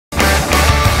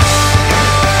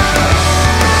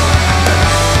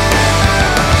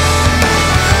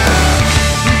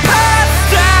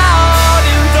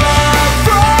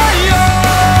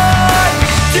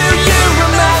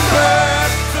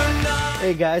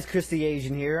guys, Chris the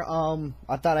Asian here.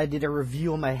 I thought I did a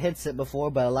review on my headset before,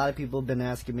 but a lot of people have been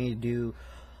asking me to do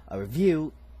a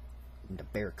review on the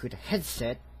Barracuda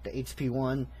headset, the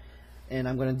HP-1, and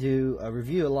I'm going to do a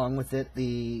review along with it,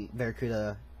 the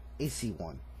Barracuda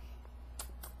AC-1.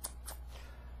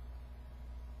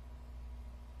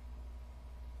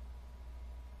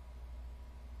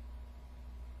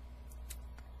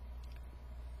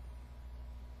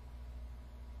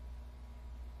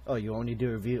 Oh, you only do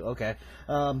a review? Okay.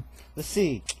 Let's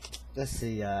see.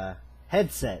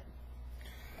 Headset.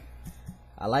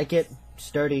 I like it.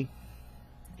 Sturdy.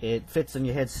 It fits on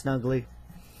your head snugly.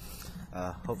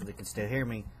 Hopefully you can still hear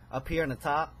me. Up here on the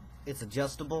top, it's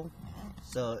adjustable,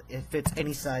 so it fits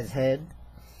any size head.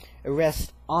 It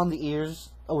rests on the ears,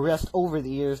 or rests over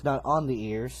the ears, not on the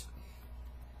ears.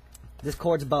 This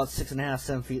cord's about 6.5,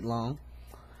 7 feet long.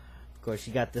 Of course,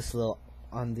 you got this little,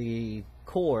 on the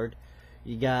cord,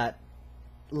 you got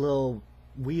little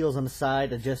wheels on the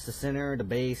side, adjust the center, the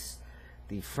base,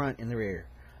 the front, and the rear.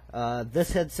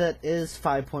 This headset is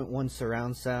 5.1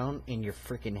 surround sound in your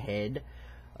freaking head,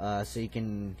 so you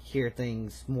can hear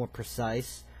things more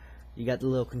precise. You got the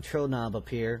little control knob up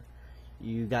here.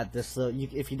 You got this little,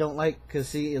 if you don't like, because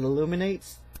see, it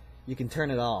illuminates, you can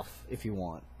turn it off if you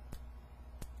want.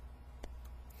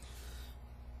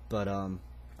 But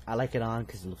I like it on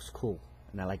because it looks cool,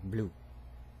 and I like blue.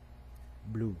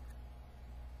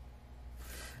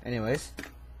 Anyways,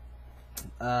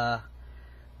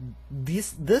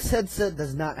 this headset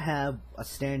does not have a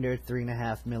standard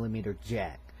 3.5mm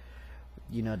jack.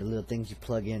 You know, the little things you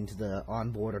plug into the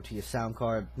onboard or to your sound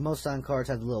card. Most sound cards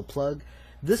have a little plug.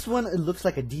 This one, it looks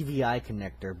like a DVI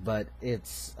connector, but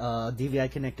it's a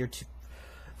DVI connector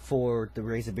for the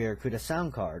Razer Barracuda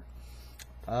sound card.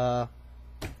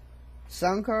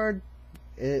 Sound card,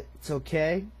 it's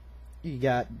okay. You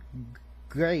got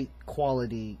great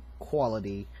quality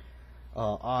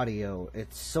audio.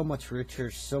 It's so much richer,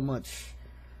 so much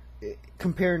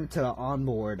compared to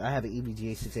onboard. I have an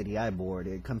EVGA 680i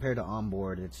board. Compared to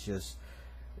onboard, it's just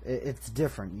it's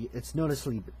different. It's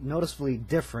noticeably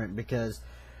different because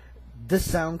this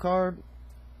sound card,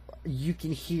 you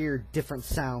can hear different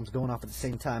sounds going off at the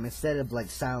same time instead of like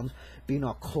sounds being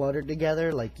all cluttered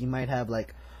together. Like you might have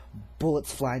like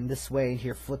bullets flying this way and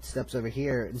hear footsteps over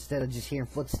here. Instead of just hearing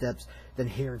footsteps, then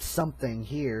hearing something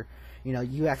here, you know,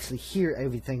 you actually hear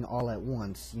everything all at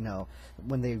once. You know,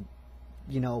 when they,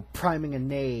 you know, priming a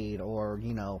nade or,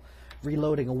 you know,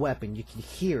 reloading a weapon, you can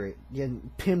hear it. You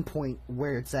can pinpoint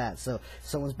where it's at. So if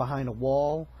someone's behind a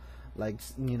wall, like,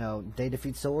 you know, Day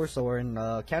Defeat Source, or in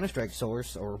Counter-Strike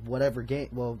Source, or whatever game.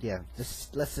 Well, yeah, let's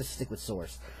just stick with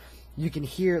Source. You can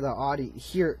hear the audio,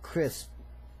 hear it crisp,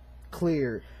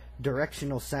 clear,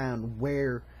 directional sound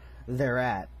where they're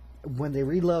at. When they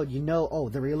reload, you know, oh,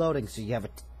 they're reloading, so you have a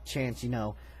chance, you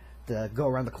know, to go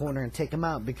around the corner and take them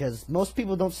out, because most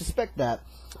people don't suspect that.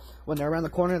 When they're around the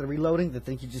corner, they're reloading, they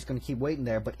think you're just going to keep waiting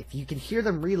there. But if you can hear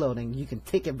them reloading, you can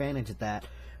take advantage of that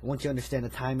once you understand the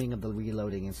timing of the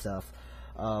reloading and stuff.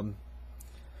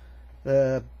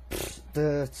 The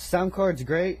sound card's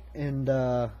great, and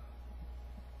I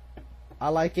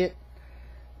like it.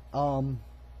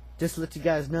 Just to let you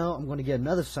guys know, I'm going to get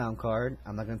another sound card.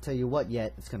 I'm not going to tell you what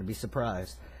yet. It's going to be a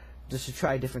surprise. Just to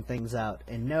try different things out.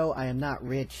 And no, I am not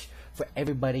rich for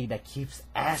everybody that keeps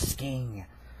asking.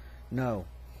 No.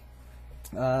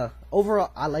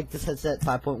 Overall, I like this headset,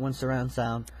 5.1 surround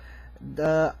sound.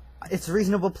 It's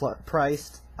reasonable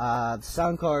priced.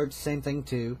 Sound card, same thing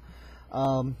too.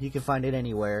 You can find it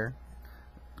anywhere.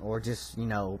 Or just, you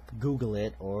know, Google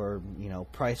it, or, you know,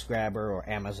 Price Grabber, or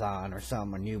Amazon, or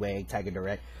some, or Newegg, Tiger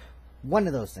Direct. One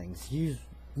of those things. Use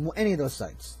any of those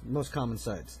sites. Most common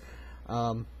sites.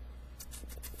 Other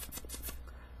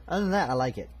than that, I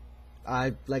like it.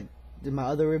 I like in my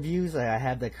other reviews. I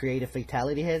have the Creative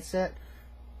Fatality headset.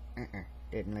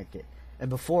 Didn't like it.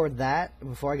 And before that,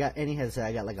 before I got any headset,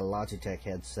 I got like a Logitech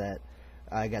headset.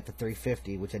 I got the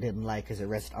 350, which I didn't like because it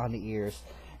rests on the ears.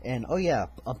 And oh yeah,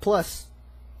 plus,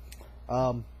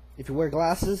 if you wear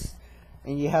glasses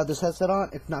and you have this headset on,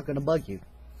 it's not going to bug you.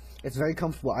 It's very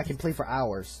comfortable. I can play for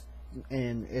hours,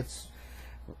 and it's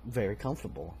very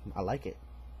comfortable. I like it.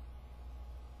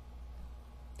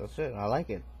 That's it. I like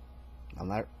it.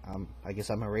 I guess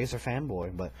I'm a Razer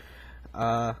fanboy, but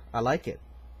I like it.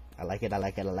 I like it. I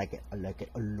like it. I like it. I like it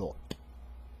a lot.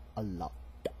 A lot.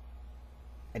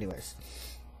 Anyways,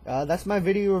 that's my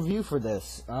video review for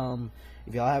this.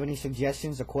 If y'all have any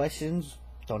suggestions or questions,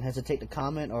 don't hesitate to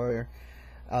comment, or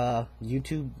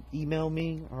YouTube email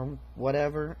me, or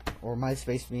whatever, or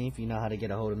MySpace me if you know how to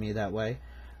get a hold of me that way.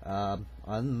 Other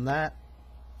than that,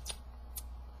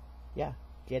 yeah,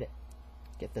 get it.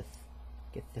 Get this.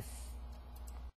 Get this.